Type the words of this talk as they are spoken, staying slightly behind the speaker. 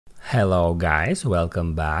Hello guys,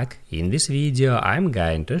 welcome back. In this video I'm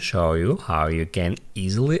going to show you how you can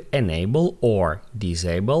easily enable or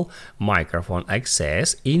disable microphone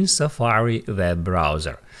access in Safari web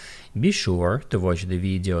browser. Be sure to watch the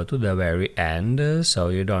video to the very end so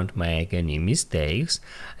you don't make any mistakes,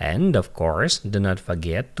 and of course do not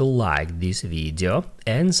forget to like this video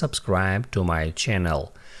and subscribe to my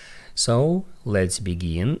channel. So let's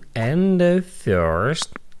begin, and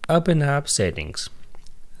first open up settings.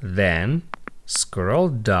 Then scroll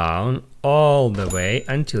down all the way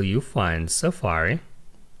until you find Safari,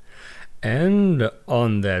 and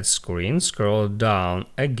on that screen scroll down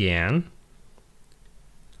again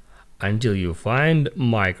until you find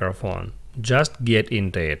microphone. Just get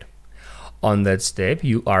into it. On that step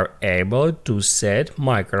you are able to set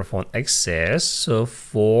microphone access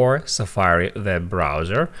for Safari web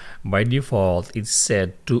browser. By default it's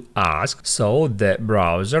set to ask, so the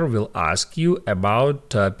browser will ask you about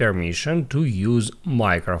permission to use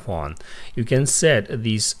microphone. You can set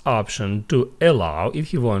this option to allow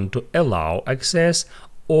if you want to allow access,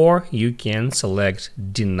 or you can select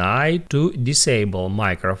deny to disable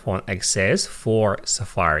microphone access for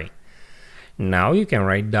Safari. Now you can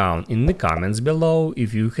write down in the comments below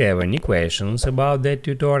if you have any questions about that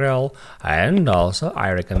tutorial, and also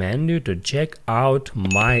I recommend you to check out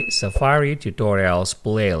my Safari tutorials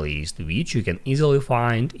playlist, which you can easily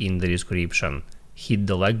find in the description. Hit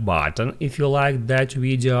the like button if you liked that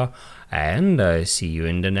video, and see you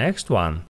in the next one.